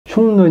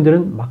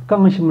충노인들은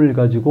막강한 힘을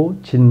가지고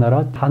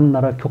진나라,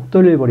 단나라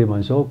격돌을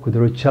벌이면서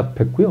그들을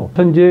제압했고요.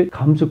 현재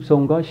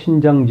감숙성과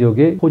신장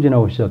지역에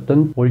포진하고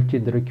있었던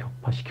몰진들을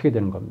격파시키게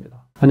되는 겁니다.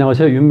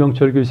 안녕하세요.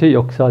 윤명철 교수의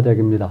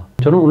역사대학입니다.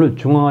 저는 오늘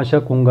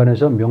중앙아시아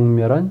공간에서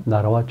명멸한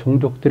나라와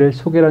종족들의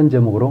소개라는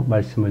제목으로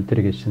말씀을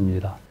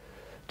드리겠습니다.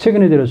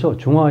 최근에 들어서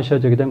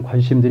중앙아시아 지역에 대한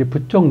관심들이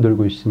부쩍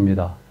늘고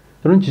있습니다.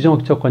 저는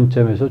지정학적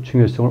관점에서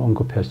중요성을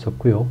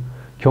언급했었고요.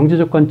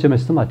 경제적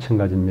관점에서도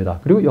마찬가지입니다.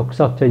 그리고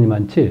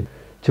역사학자이니만치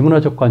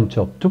지문화적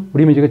관점, 즉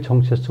우리 민족의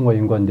정체성과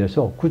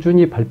연관돼서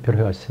꾸준히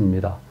발표를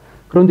해왔습니다.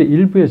 그런데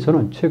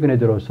일부에서는 최근에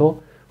들어서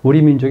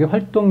우리 민족의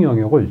활동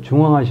영역을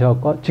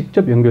중앙아시아와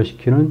직접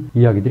연결시키는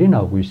이야기들이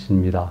나오고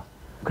있습니다.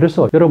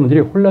 그래서 여러분들이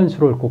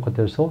혼란스러울 것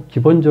같아서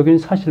기본적인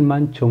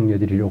사실만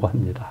정리해드리려고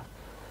합니다.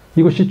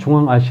 이것이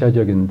중앙아시아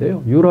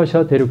지역인데요.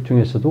 유라시아 대륙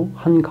중에서도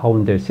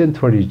한가운데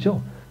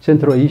센트럴이죠.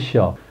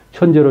 센트럴아시아.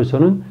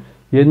 현재로서는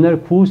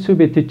옛날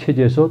구소비에트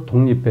체제에서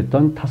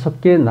독립했던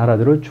 5개의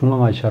나라들을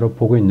중앙아시아로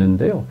보고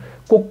있는데요.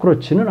 꼭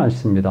그렇지는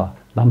않습니다.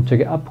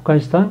 남쪽에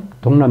아프가니스탄,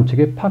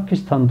 동남쪽에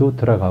파키스탄도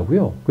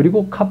들어가고요.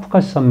 그리고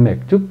카프카스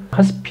산맥, 즉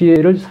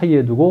카스피해를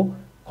사이에 두고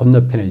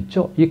건너편에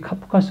있죠. 이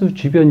카프카스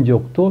주변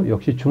지역도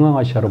역시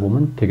중앙아시아로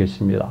보면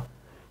되겠습니다.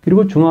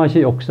 그리고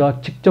중앙아시아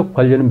역사와 직접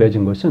관련을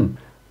맺은 것은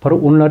바로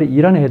오늘날의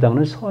이란에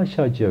해당하는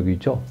서아시아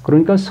지역이죠.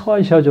 그러니까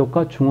서아시아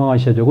지역과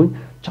중앙아시아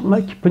지역은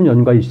정말 깊은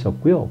연관이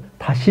있었고요.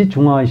 다시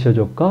중앙아시아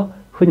지역과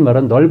흔히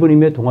말하는 넓은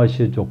의미의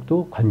동아시아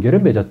지역도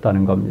관계를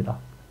맺었다는 겁니다.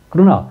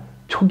 그러나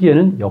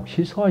초기에는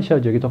역시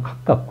서아시아 지역이 더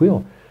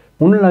가깝고요.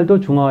 오늘날도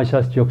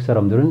중앙아시아 지역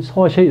사람들은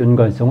서아시아의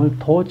연관성을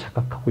더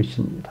자각하고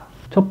있습니다.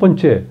 첫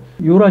번째,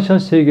 유라시아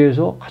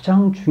세계에서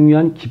가장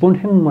중요한 기본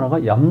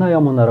핵문화가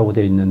얌나야 문화라고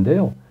되어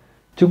있는데요.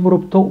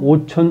 지금으로부터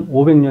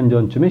 5,500년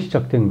전쯤에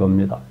시작된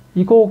겁니다.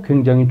 이거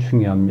굉장히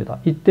중요합니다.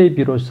 이때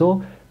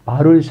비로소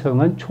말을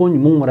사용한 초원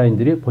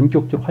유목문화인들이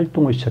본격적으로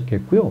활동을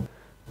시작했고요.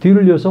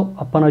 뒤를 이어서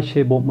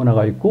아파나시에보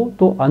문화가 있고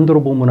또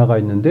안드로보 문화가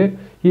있는데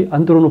이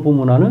안드로노보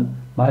문화는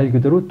말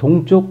그대로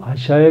동쪽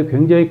아시아에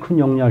굉장히 큰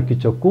영향을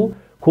끼쳤고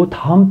그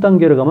다음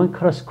단계로 가면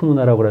카라스크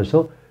문화라고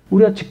해서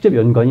우리가 직접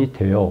연관이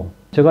돼요.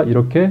 제가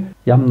이렇게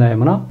얌나야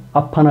문화,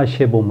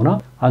 아파나시에보 문화,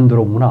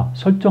 안드로 문화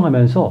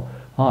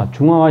설정하면서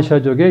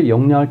중앙아시아 지역에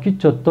영향을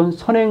끼쳤던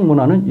선행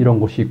문화는 이런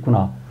곳이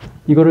있구나.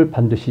 이거를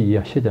반드시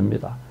이해하셔야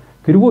됩니다.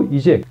 그리고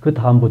이제 그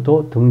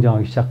다음부터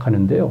등장하기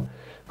시작하는데요.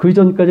 그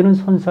이전까지는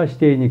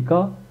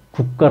선사시대이니까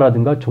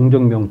국가라든가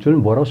종족명칭을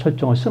뭐라고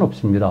설정할 수는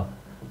없습니다.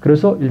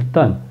 그래서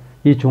일단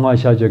이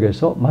중앙아시아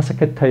지역에서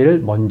마사케타이를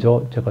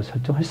먼저 제가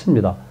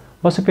설정했습니다.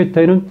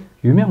 마사케타이는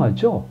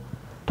유명하죠.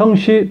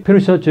 당시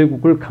페르시아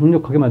제국을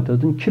강력하게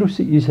만들었던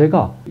키루스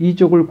 2세가 이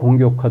지역을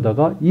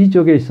공격하다가 이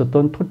지역에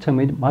있었던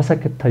토착민인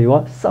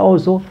마사케타이와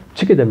싸워서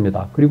지게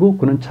됩니다. 그리고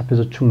그는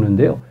잡혀서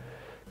죽는데요.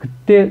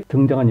 그때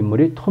등장한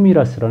인물이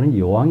토미라스라는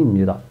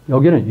여왕입니다.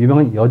 여기는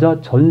유명한 여자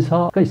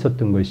전사가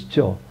있었던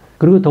것이죠.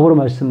 그리고 더불어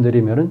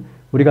말씀드리면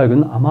우리가 알고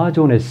있는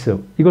아마조네스,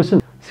 이것은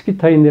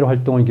스키타이인의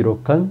활동을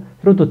기록한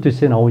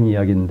헤로도투스에 나온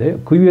이야기인데요.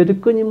 그 외에도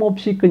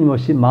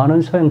끊임없이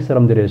많은 서양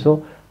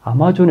사람들에서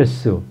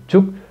아마조네스,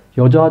 즉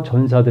여자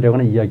전사들에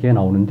관한 이야기가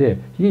나오는데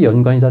이게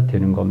연관이 다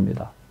되는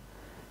겁니다.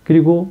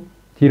 그리고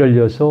뒤를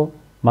이어서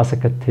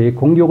마사케타이의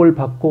공격을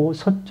받고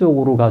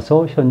서쪽으로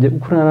가서 현재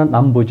우크라이나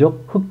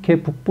남부적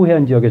흑해 북부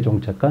해안 지역에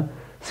정착한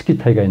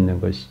스키타이가 있는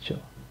것이죠.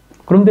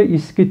 그런데 이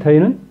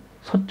스키타이는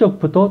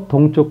서쪽부터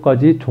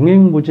동쪽까지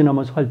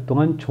종횡무진하면서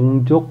활동한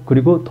종족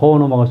그리고 더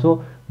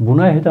넘어가서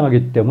문화에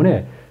해당하기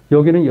때문에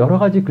여기는 여러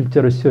가지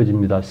글자로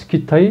쓰여집니다.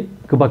 스키타이,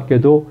 그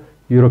밖에도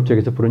유럽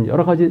쪽에서 부르는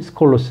여러 가지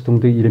스콜로스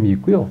등등 이름이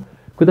있고요.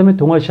 그 다음에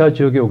동아시아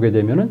지역에 오게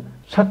되면은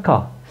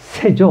샤카,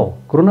 새죠.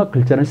 그러나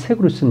글자는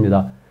색으로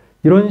씁니다.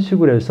 이런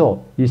식으로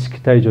해서 이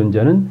스키타이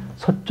존재는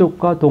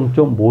서쪽과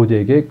동쪽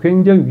모두에게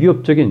굉장히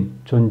위협적인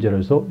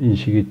존재로서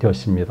인식이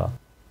되었습니다.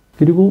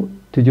 그리고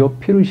드디어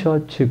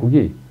페르시아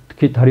제국이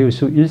특히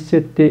다리우스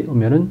 1세 때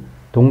오면은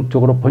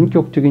동쪽으로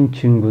본격적인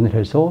진군을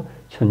해서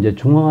현재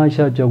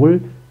중앙아시아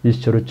지역을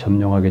일시적으로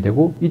점령하게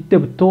되고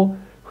이때부터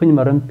흔히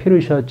말하는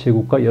페르시아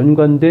제국과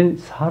연관된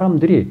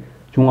사람들이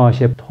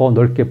중앙아시아에 더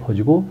넓게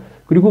퍼지고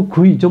그리고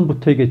그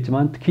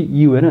이전부터이겠지만 특히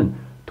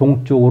이후에는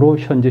동쪽으로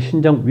현재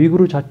신장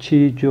위구르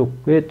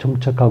자치지역에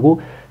정착하고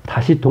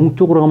다시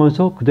동쪽으로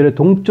가면서 그들의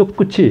동쪽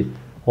끝이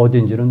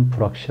어딘지는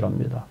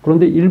불확실합니다.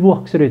 그런데 일부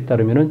학설에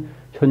따르면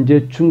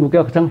현재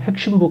중국의 가장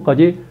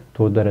핵심부까지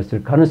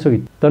도달했을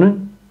가능성이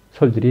있다는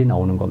설들이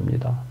나오는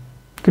겁니다.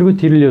 그리고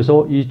뒤를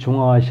이어서 이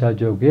중앙아시아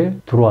지역에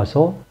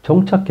들어와서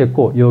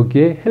정착했고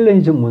여기에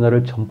헬레니즘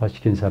문화를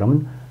전파시킨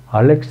사람은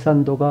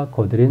알렉산더가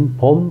거느린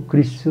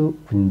범그리스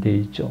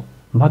군대이죠.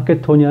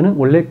 마케도니아는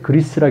원래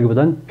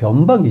그리스라기보다는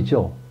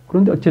변방이죠.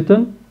 그런데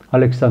어쨌든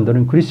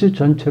알렉산더는 그리스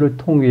전체를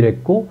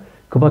통일했고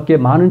그 밖에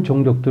많은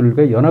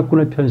종족들과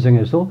연합군을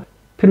편성해서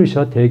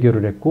페르시아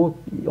대결을 했고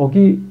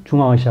여기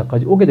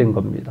중앙아시아까지 오게 된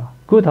겁니다.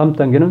 그 다음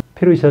단계는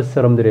페르시아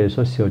사람들에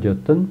의해서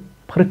세워졌던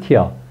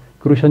파르티아,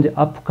 그리고 현재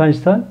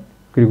아프가니스탄,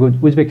 그리고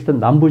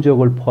우즈베키스탄 남부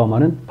지역을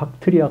포함하는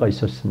박트리아가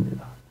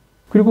있었습니다.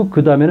 그리고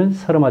그 다음에는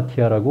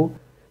사르마티아라고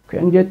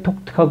굉장히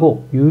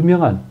독특하고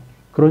유명한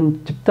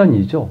그런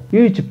집단이죠.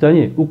 이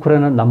집단이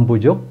우크라이나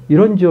남부적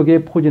이런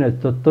지역에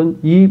포진했었던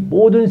이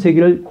모든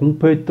세계를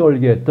공포에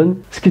떨게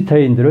했던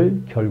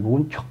스키타이인들을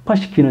결국은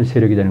격파시키는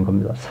세력이 되는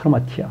겁니다.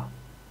 사르마티아.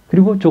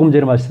 그리고 조금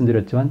전에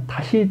말씀드렸지만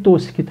다시 또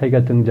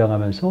스키타이가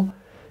등장하면서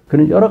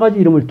그는 여러 가지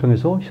이름을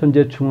통해서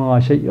현재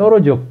중앙아시아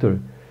여러 지역들,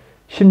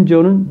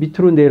 심지어는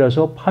밑으로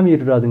내려서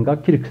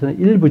파미르라든가 키르기스탄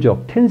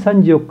일부적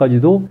텐산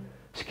지역까지도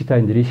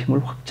스키타이인들이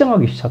힘을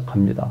확장하기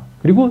시작합니다.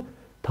 그리고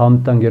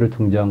다음 단계로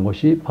등장한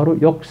것이 바로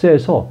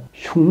역사에서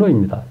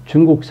흉노입니다.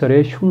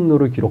 중국설의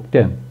흉노로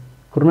기록된,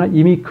 그러나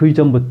이미 그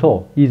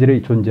이전부터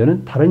이들의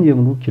존재는 다른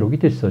이름으로 기록이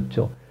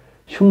됐었죠.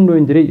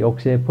 흉노인들의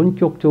역사에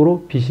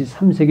본격적으로 BC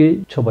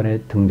 3세기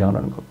초반에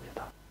등장하는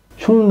겁니다.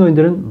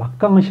 흉노인들은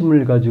막강한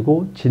힘을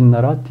가지고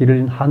진나라,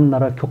 뒤를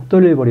한나라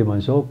격돌을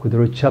벌이면서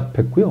그들을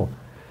제압했고요.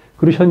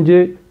 그리고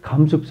현재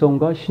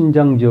감숙성과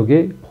신장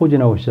지역에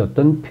포진하고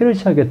있었던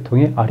페르시아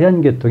계통의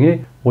아리안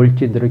계통의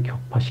월진들을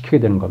격파시키게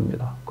되는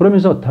겁니다.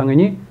 그러면서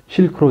당연히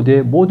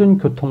실크로드의 모든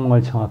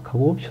교통로를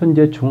장악하고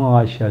현재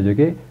중앙아시아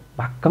지역에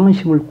막강한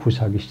힘을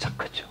구사하기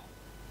시작하죠.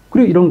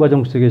 그리고 이런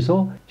과정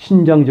속에서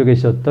신장 지역에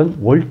있었던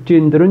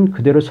월진들은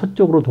그대로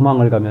서쪽으로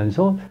도망을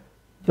가면서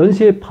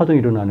연쇄의 파동이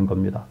일어나는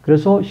겁니다.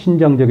 그래서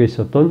신장 지역에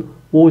있었던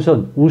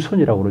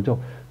우선이라고 그러죠.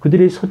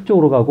 그들이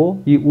서쪽으로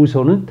가고 이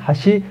우선은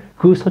다시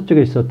그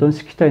서쪽에 있었던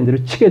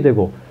스키타인들을 치게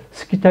되고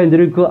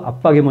스키타인들을 그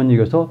압박에 못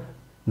이겨서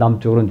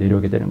남쪽으로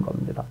내려오게 되는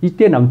겁니다.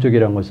 이때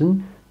남쪽이라는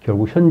것은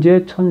결국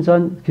현재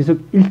천산 기슭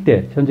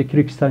일대, 현재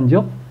키르기스탄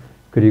지역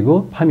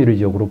그리고 파미르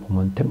지역으로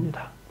보면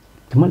됩니다.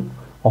 정말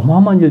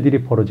어마어마한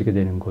일들이 벌어지게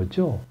되는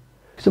거죠.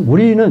 그래서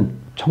우리는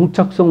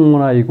정착성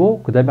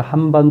문화이고 그 다음에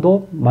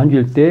한반도 만주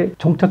일대에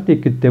정착되어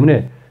있기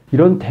때문에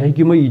이런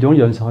대규모 이동을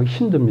연상하기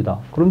힘듭니다.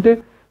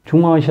 그런데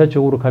중앙아시아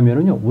쪽으로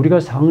가면은요, 우리가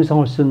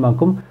상상할 수 있는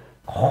만큼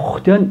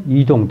거대한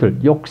이동들,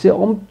 역사의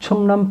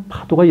엄청난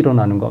파도가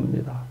일어나는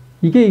겁니다.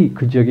 이게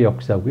그 지역의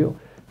역사고요.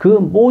 그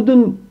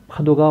모든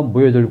파도가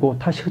모여들고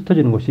다시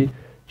흩어지는 것이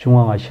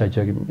중앙아시아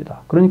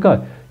지역입니다.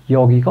 그러니까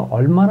여기가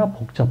얼마나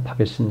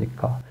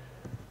복잡하겠습니까?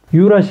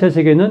 유라시아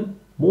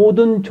세계는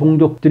모든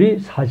종족들이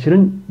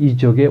사실은 이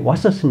지역에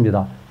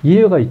왔었습니다.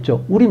 예외가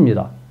있죠.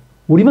 우리입니다.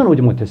 우리만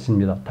오지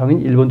못했습니다.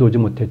 당연히 일본도 오지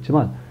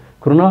못했지만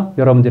그러나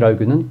여러분들이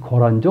알고 있는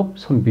거란족,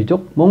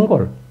 선비족,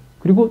 몽골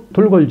그리고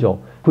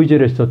돌골족 그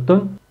시절에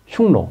있었던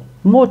흉노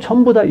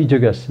전부 다 이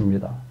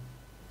지역이었습니다.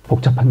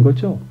 복잡한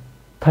거죠.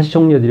 다시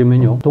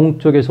정리해드리면요.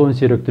 동쪽에서 온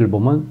세력들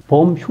보면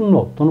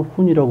범흉노 또는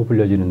훈이라고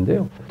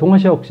불려지는데요.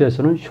 동아시아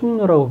역사에서는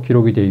흉노라고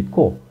기록이 되어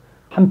있고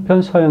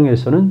한편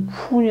서양에서는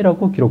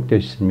훈이라고 기록되어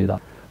있습니다.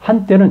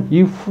 한때는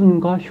이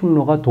훈과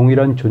흉노가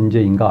동일한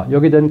존재인가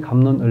여기에 대한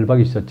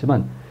갑론을박이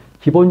있었지만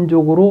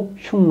기본적으로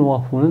흉노와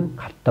훈은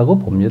같다고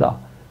봅니다.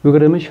 왜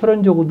그러냐면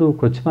혈연적으로도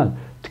그렇지만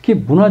특히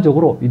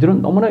문화적으로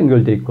이들은 너무나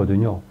연결되어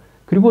있거든요.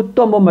 그리고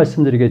또 한번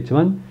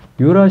말씀드리겠지만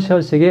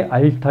유라시아 세계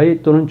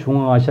알타이 또는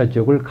중앙아시아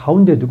지역을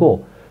가운데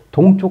두고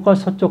동쪽과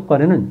서쪽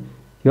간에는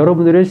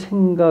여러분들의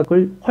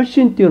생각을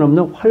훨씬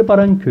뛰어넘는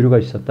활발한 교류가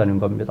있었다는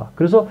겁니다.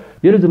 그래서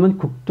예를 들면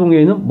극동에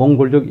있는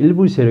몽골족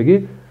일부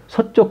세력이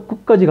서쪽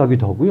끝까지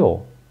가기도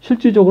하고요.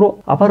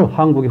 실질적으로 아바르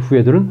한국의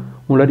후예들은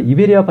오늘날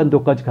이베리아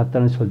반도까지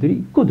갔다는 설들이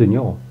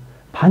있거든요.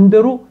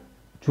 반대로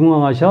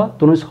중앙아시아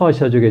또는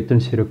서아시아 지역에 있던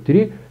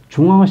세력들이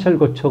중앙아시아를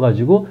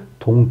거쳐가지고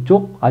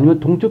동쪽 아니면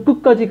동쪽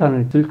끝까지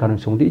가는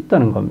가능성도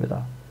있다는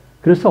겁니다.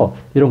 그래서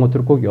이런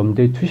것들을 꼭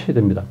염두에 두셔야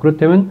됩니다.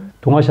 그렇다면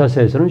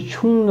동아시아사에서는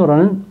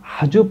흉노라는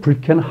아주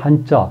불쾌한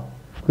한자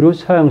그리고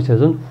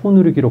서양사에서는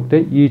훈으로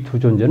기록된 이 두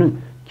존재는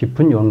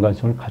깊은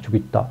연관성을 가지고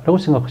있다라고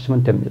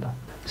생각하시면 됩니다.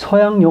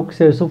 서양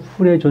역사에서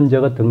훈의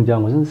존재가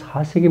등장한 것은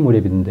 4세기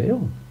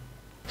무렵인데요.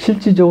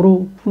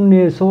 실질적으로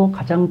훈에서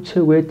가장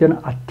최고의 때는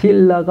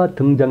아틸라가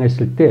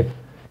등장했을 때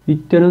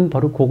이때는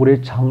바로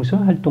고구려의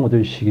장수의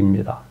활동하던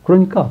시기입니다.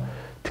 그러니까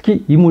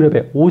특히 이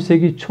무렵에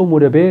 5세기 초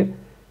무렵에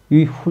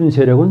이 훈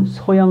세력은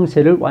서양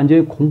세력을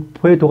완전히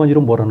공포의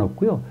도가니로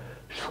몰아넣고요.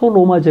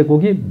 소로마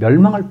제국이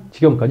멸망할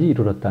지경까지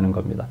이르렀다는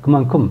겁니다.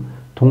 그만큼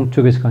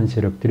동쪽에서 간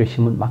세력들의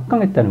힘은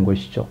막강했다는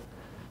것이죠.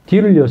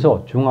 뒤를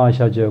이어서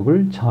중앙아시아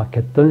지역을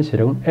장악했던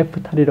세력은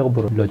에프탈이라고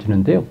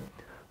불러지는데요.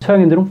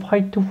 서양인들은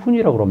화이트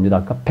훈이라고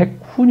합니다. 그러니까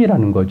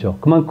백훈이라는 거죠.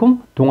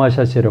 그만큼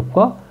동아시아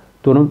세력과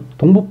또는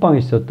동북방에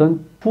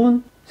있었던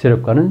훈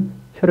세력과는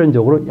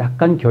혈연적으로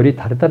약간 결이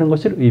다르다는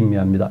것을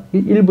의미합니다.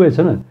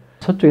 일부에서는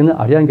서쪽에 있는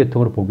아리안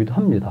계통으로 보기도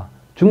합니다.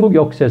 중국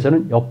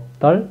역사에서는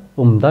엽달,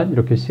 음달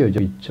이렇게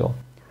쓰여져 있죠.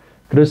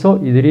 그래서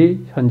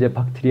이들이 현재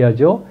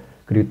박트리아죠.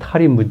 그리고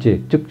타리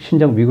무지, 즉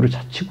신장 위구르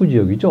자치구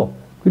지역이죠.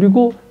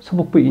 그리고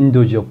서북부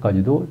인도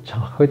지역까지도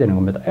장악하게 되는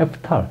겁니다.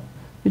 에프탈,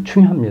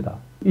 중요합니다.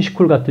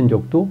 이시쿨 같은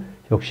지역도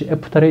역시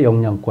에프탈의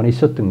영향권에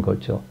있었던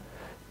거죠.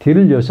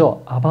 뒤를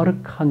이어서 아바르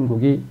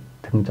칸국이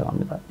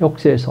등장합니다.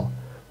 역사에서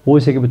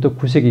 5세기부터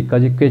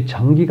 9세기까지 꽤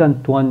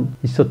장기간 동안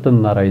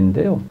있었던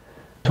나라인데요.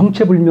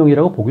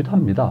 정체불명이라고 보기도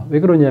합니다. 왜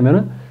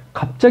그러냐면은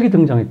갑자기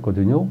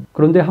등장했거든요.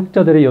 그런데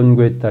학자들의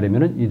연구에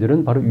따르면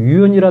이들은 바로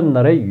유연이란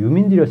나라의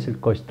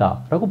유민들이었을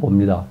것이다 라고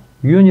봅니다.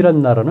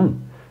 유연이란 나라는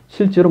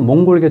실제로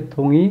몽골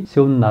계통이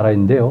세운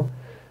나라인데요.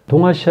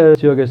 동아시아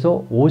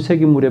지역에서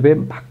 5세기 무렵에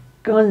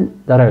막강한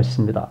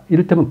나라였습니다.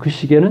 이를테면 그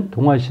시기에는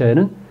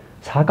동아시아에는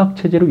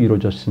사각체제로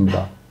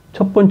이루어졌습니다.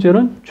 첫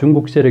번째는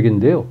중국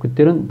세력인데요.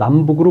 그때는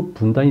남북으로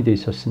분단이 되어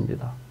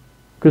있었습니다.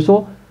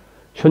 그래서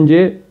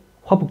현재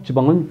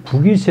화북지방은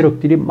북위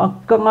세력들이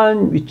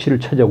막강한 위치를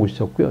차지하고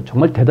있었고요.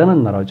 정말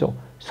대단한 나라죠.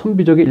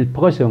 선비족의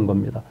일파가 세운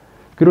겁니다.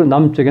 그리고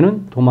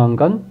남쪽에는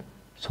도망간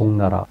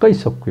송나라가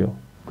있었고요.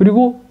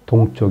 그리고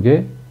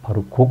동쪽에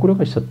바로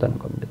고구려가 있었다는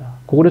겁니다.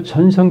 고구려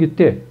전성기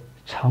때,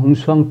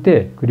 장수왕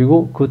때,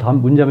 그리고 그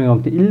다음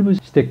문자명왕 때 일부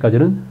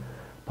시대까지는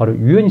바로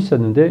유연이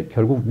있었는데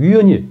결국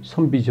유연이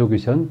선비족에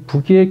세운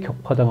북위에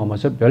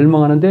격파당하면서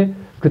멸망하는데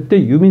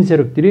그때 유민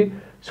세력들이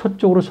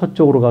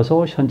서쪽으로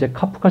가서 현재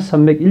카프카스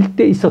산맥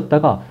일대에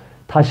있었다가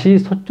다시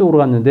서쪽으로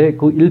갔는데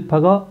그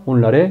일파가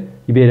오늘날의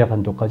이베리아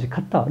반도까지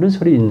갔다는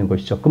설이 있는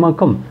것이죠.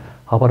 그만큼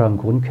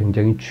아바라한국은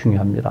굉장히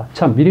중요합니다.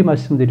 참 미리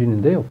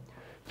말씀드리는데요.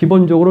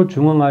 기본적으로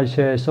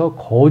중앙아시아에서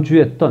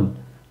거주했던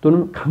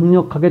또는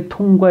강력하게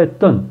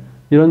통과했던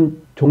이런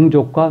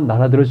종족과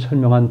나라들을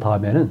설명한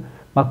다음에는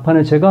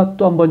막판에 제가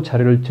또 한 번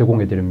자료를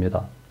제공해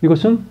드립니다.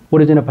 이것은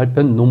오래전에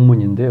발표한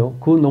논문인데요.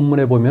 그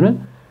논문에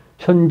보면은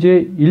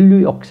현재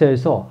인류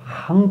역사에서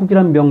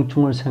한국이란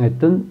명칭을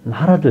사용했던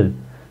나라들,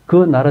 그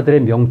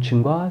나라들의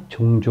명칭과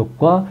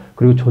종족과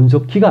그리고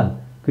존속 기간,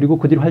 그리고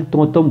그들이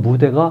활동했던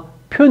무대가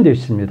표현되어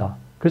있습니다.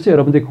 그래서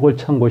여러분들이 그걸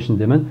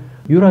참고하신다면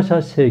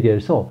유라시아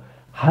세계에서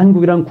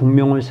한국이란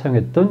국명을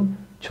사용했던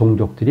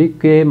종족들이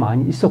꽤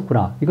많이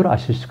있었구나, 이걸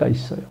아실 수가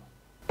있어요.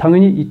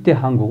 당연히 이때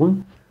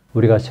한국은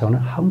우리가 세우는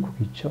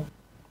한국이죠.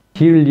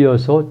 길을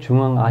이어서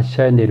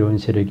중앙아시아에 내려온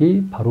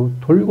세력이 바로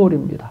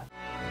돌고래입니다.